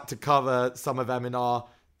we're about to cover some of them in our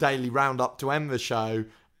daily roundup to end the show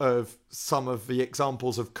of some of the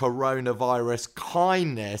examples of coronavirus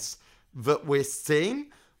kindness that we're seeing.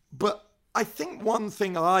 But I think one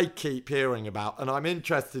thing I keep hearing about, and I'm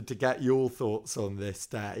interested to get your thoughts on this,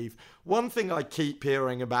 Dave. One thing I keep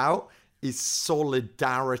hearing about is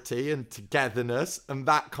solidarity and togetherness and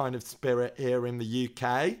that kind of spirit here in the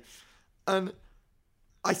UK. And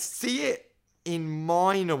I see it in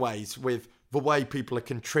minor ways with the way people are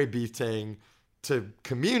contributing to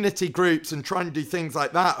community groups and trying to do things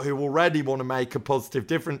like that who already want to make a positive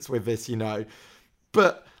difference with this,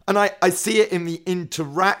 But, and I see it in the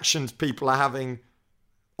interactions people are having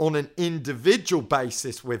on an individual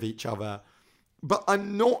basis with each other. But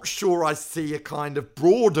I'm not sure I see a kind of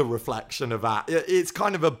broader reflection of that. It's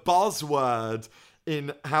kind of a buzzword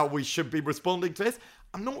in how we should be responding to this.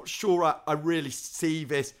 I'm not sure I really see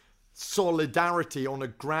this solidarity on a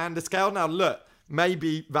grander scale. Now, look,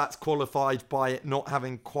 maybe that's qualified by it not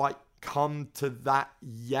having quite come to that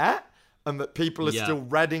yet, and that people are still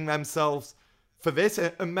readying themselves for this,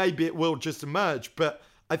 and maybe it will just emerge. But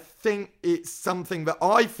I think it's something that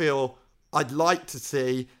I feel I'd like to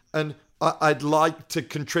see, and I'd like to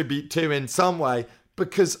contribute to in some way,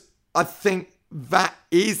 because I think that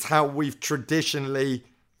is how we've traditionally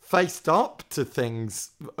faced up to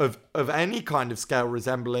things of any kind of scale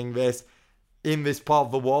resembling this in this part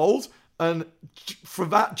of the world. And for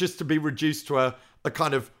that just to be reduced to a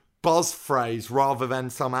kind of buzz phrase rather than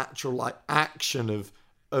some actual action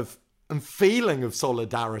of and feeling of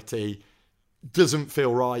solidarity doesn't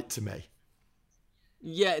feel right to me.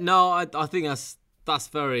 Yeah, no, I think that's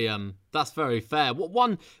very fair.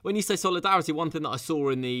 When you say solidarity, one thing that I saw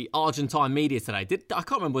in the Argentine media today, I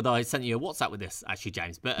can't remember whether I sent you a WhatsApp with this actually,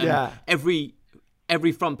 James, but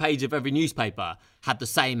every front page of every newspaper had the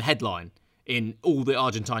same headline in all the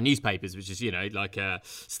Argentine newspapers, which is,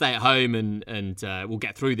 stay at home and we'll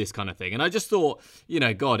get through this kind of thing. And I just thought,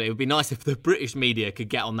 God, it would be nice if the British media could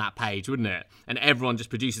get on that page, wouldn't it? And everyone just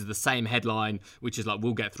produces the same headline, which is like,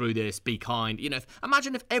 we'll get through this, be kind.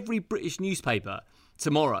 Imagine if every British newspaper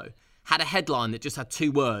tomorrow had a headline that just had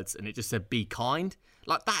 2 words and it just said, be kind.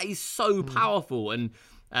 Like, that is so powerful. And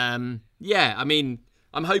I'm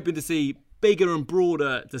hoping to see bigger and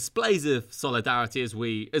broader displays of solidarity as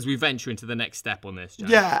we venture into the next step on this, James.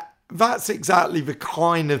 Yeah, that's exactly the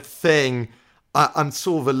kind of thing I'm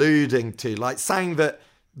sort of alluding to, like saying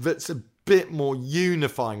that's a bit more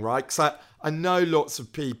unifying, right? Because I know lots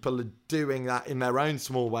of people are doing that in their own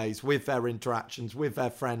small ways with their interactions, with their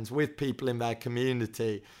friends, with people in their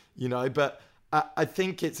community, but I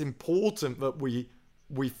think it's important that we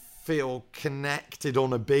feel connected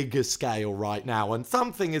on a bigger scale right now. And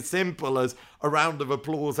something as simple as a round of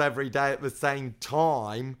applause every day at the same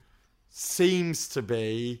time seems to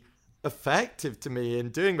be effective to me in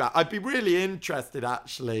doing that. I'd be really interested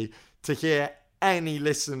actually to hear any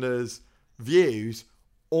listeners' views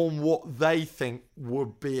on what they think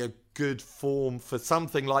would be a good form for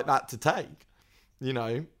something like that to take,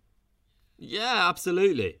 Yeah,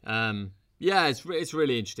 absolutely. It's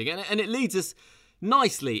really interesting. And it leads us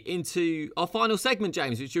nicely into our final segment,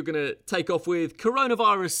 James, which you're going to take off with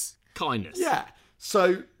coronavirus kindness. Yeah.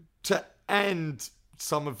 So to end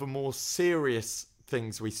some of the more serious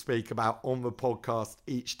things we speak about on the podcast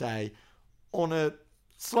each day on a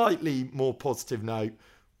slightly more positive note,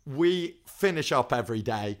 we finish up every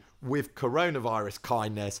day with Coronavirus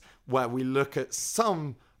Kindness, where we look at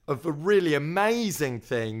some of the really amazing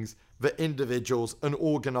things that individuals and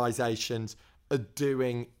organisations are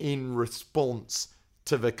doing in response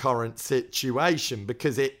to the current situation,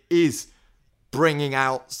 because it is bringing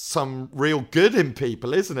out some real good in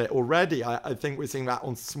people, isn't it? Already, I think we're seeing that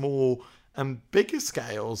on small and bigger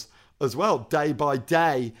scales as well, day by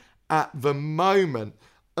day at the moment.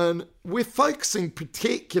 And we're focusing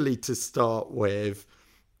particularly, to start with,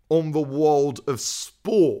 on the world of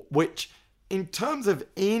sport, which in terms of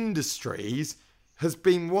industries has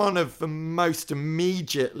been one of the most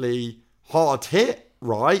immediately hard hit,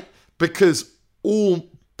 right? Because all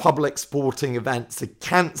public sporting events are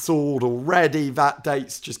cancelled already. That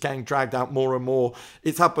date's just getting dragged out more and more.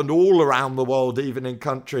 It's happened all around the world, even in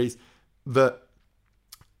countries that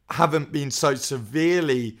haven't been so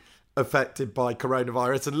severely affected by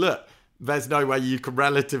coronavirus. And look, there's no way you can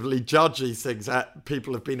relatively judge these things.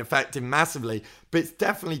 People have been affected massively, but it's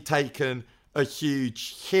definitely taken a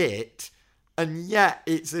huge hit. And yet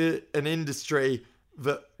it's an industry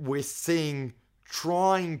that we're seeing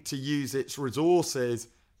trying to use its resources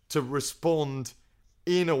to respond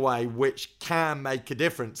in a way which can make a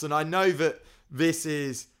difference. And I know that this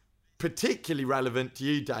is particularly relevant to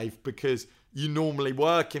you, Dave, because you normally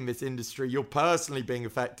work in this industry. You're personally being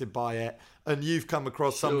affected by it, and you've come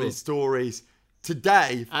across some of these stories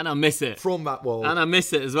today. And I miss it. From that world. And I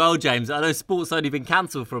miss it as well, James. I know sport's only been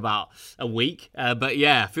cancelled for about a week, but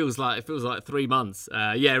yeah, it feels like 3 months.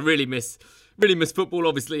 Really miss football.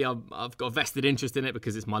 Obviously, I've got a vested interest in it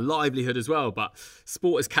because it's my livelihood as well. But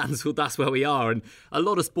sport is cancelled. That's where we are. And a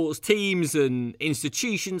lot of sports teams and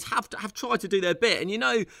institutions have tried to do their bit. And you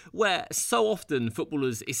know where so often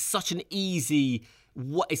footballers is such an easy.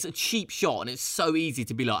 It's a cheap shot, and it's so easy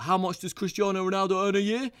to be like, how much does Cristiano Ronaldo earn a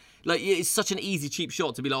year? Like, it's such an easy, cheap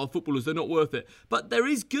shot to be like, oh, footballers, they're not worth it. But there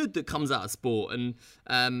is good that comes out of sport, and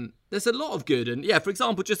there's a lot of good. And yeah, for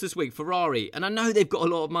example, just this week, Ferrari, and I know they've got a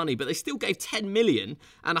lot of money, but they still gave 10 million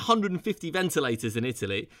and 150 ventilators in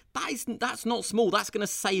Italy. That's not small. That's going to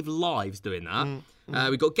save lives doing that.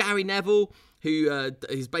 We've got Gary Neville, who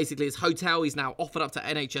is basically his hotel. He's now offered up to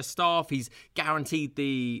NHS staff. He's guaranteed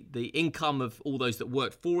the income of all those that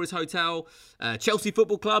worked for his hotel. Chelsea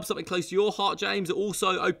Football Club, something close to your heart, James,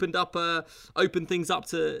 also opened things up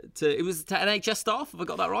to NHS staff. Have I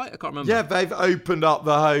got that right? I can't remember. Yeah, they've opened up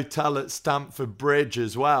the hotel at Stamford Bridge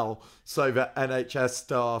as well, so that NHS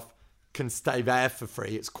staff can stay there for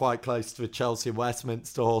free. It's quite close to the Chelsea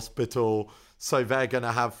Westminster Hospital, so they're going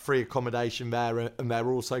to have free accommodation there, and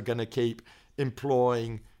they're also going to keep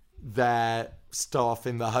employing their staff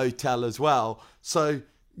in the hotel as well. So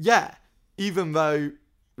yeah, even though,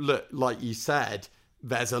 look, like you said,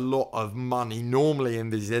 there's a lot of money normally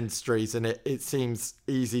in these industries, and it seems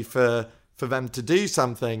easy for them to do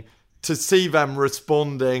something, to see them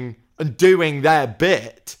responding and doing their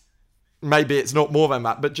bit, maybe it's not more than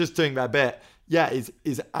that, but just doing their bit, yeah,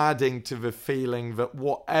 is adding to the feeling that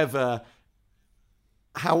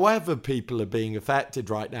however people are being affected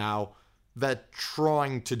right now, they're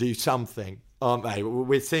trying to do something, aren't they?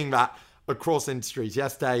 We're seeing that across industries.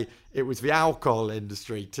 Yesterday, it was the alcohol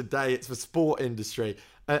industry. Today, it's the sport industry.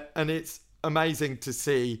 And it's amazing to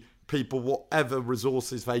see people, whatever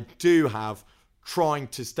resources they do have, trying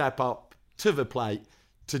to step up to the plate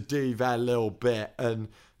to do their little bit. And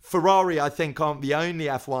Ferrari, I think, aren't the only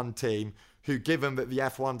F1 team who, given that the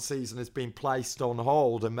F1 season has been placed on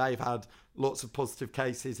hold and they've had lots of positive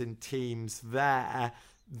cases in teams there,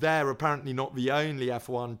 they're apparently not the only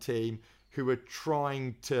F1 team who are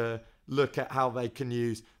trying to look at how they can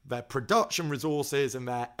use their production resources and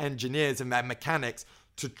their engineers and their mechanics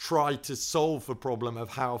to try to solve the problem of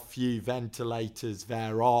how few ventilators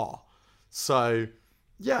there are. So,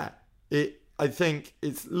 yeah, I think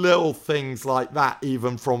it's little things like that,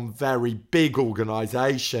 even from very big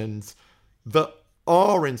organisations, that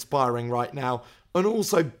are inspiring right now, and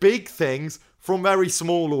also big things from very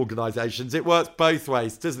small organisations. It works both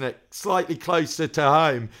ways, doesn't it? Slightly closer to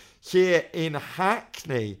home. Here in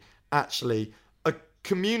Hackney, actually, a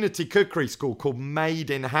community cookery school called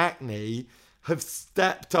Made in Hackney have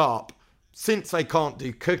stepped up. Since they can't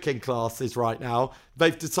do cooking classes right now,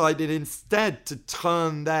 they've decided instead to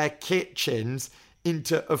turn their kitchens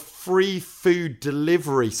into a free food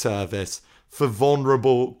delivery service for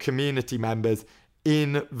vulnerable community members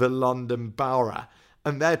in the London Borough.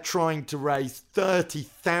 And they're trying to raise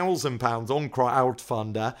 £30,000 on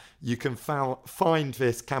Crowdfunder. You can find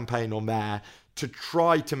this campaign on there, to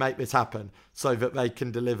try to make this happen so that they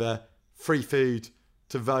can deliver free food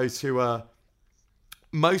to those who are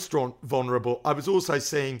most vulnerable. I was also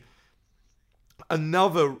seeing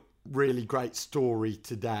another really great story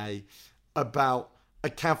today about a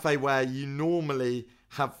cafe where you normally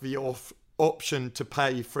have the option to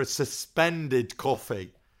pay for a suspended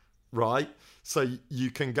coffee, right? So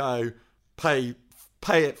you can go pay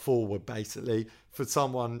it forward, basically, for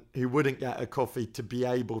someone who wouldn't get a coffee to be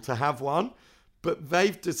able to have one. But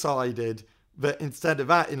they've decided that instead of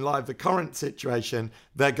that, in light of the current situation,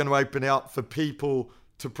 they're going to open it up for people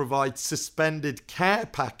to provide suspended care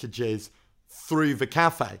packages through the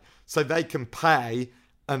cafe. So they can pay,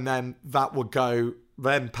 and then that will go,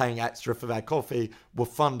 them paying extra for their coffee will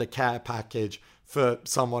fund a care package for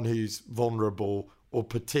someone who's vulnerable or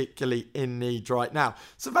particularly in need right now.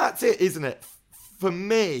 So that's it, isn't it? For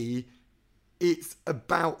me, it's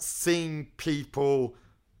about seeing people,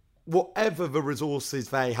 whatever the resources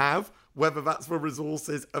they have, whether that's the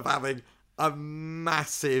resources of having a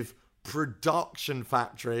massive production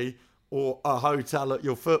factory or a hotel at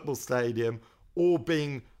your football stadium, or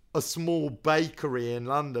being a small bakery in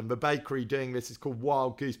London. The bakery doing this is called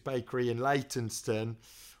Wild Goose Bakery in Leytonstone,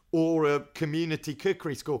 or a community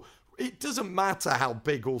cookery school. It doesn't matter how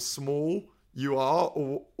big or small you are,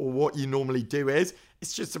 or what you normally do is.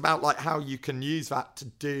 It's just about like how you can use that to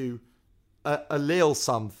do a little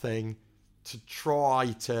something to try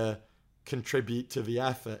to contribute to the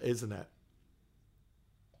effort, isn't it?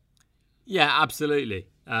 Yeah, absolutely.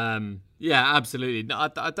 Absolutely. No,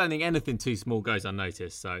 I don't think anything too small goes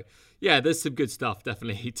unnoticed. So, yeah, there's some good stuff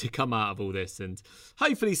definitely to come out of all this. And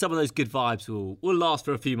hopefully some of those good vibes will last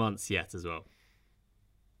for a few months yet as well.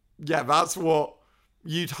 Yeah, that's what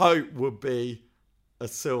you'd hope would be a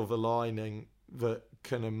silver lining that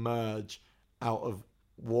can emerge out of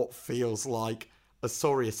what feels like a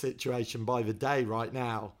sorrier situation by the day right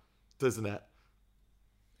now, doesn't it?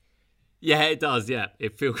 Yeah, it does. Yeah,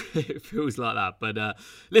 it feels like that. But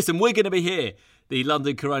listen, we're going to be here, the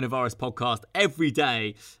London Coronavirus Podcast, every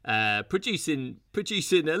day, producing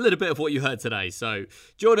a little bit of what you heard today. So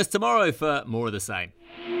join us tomorrow for more of the same.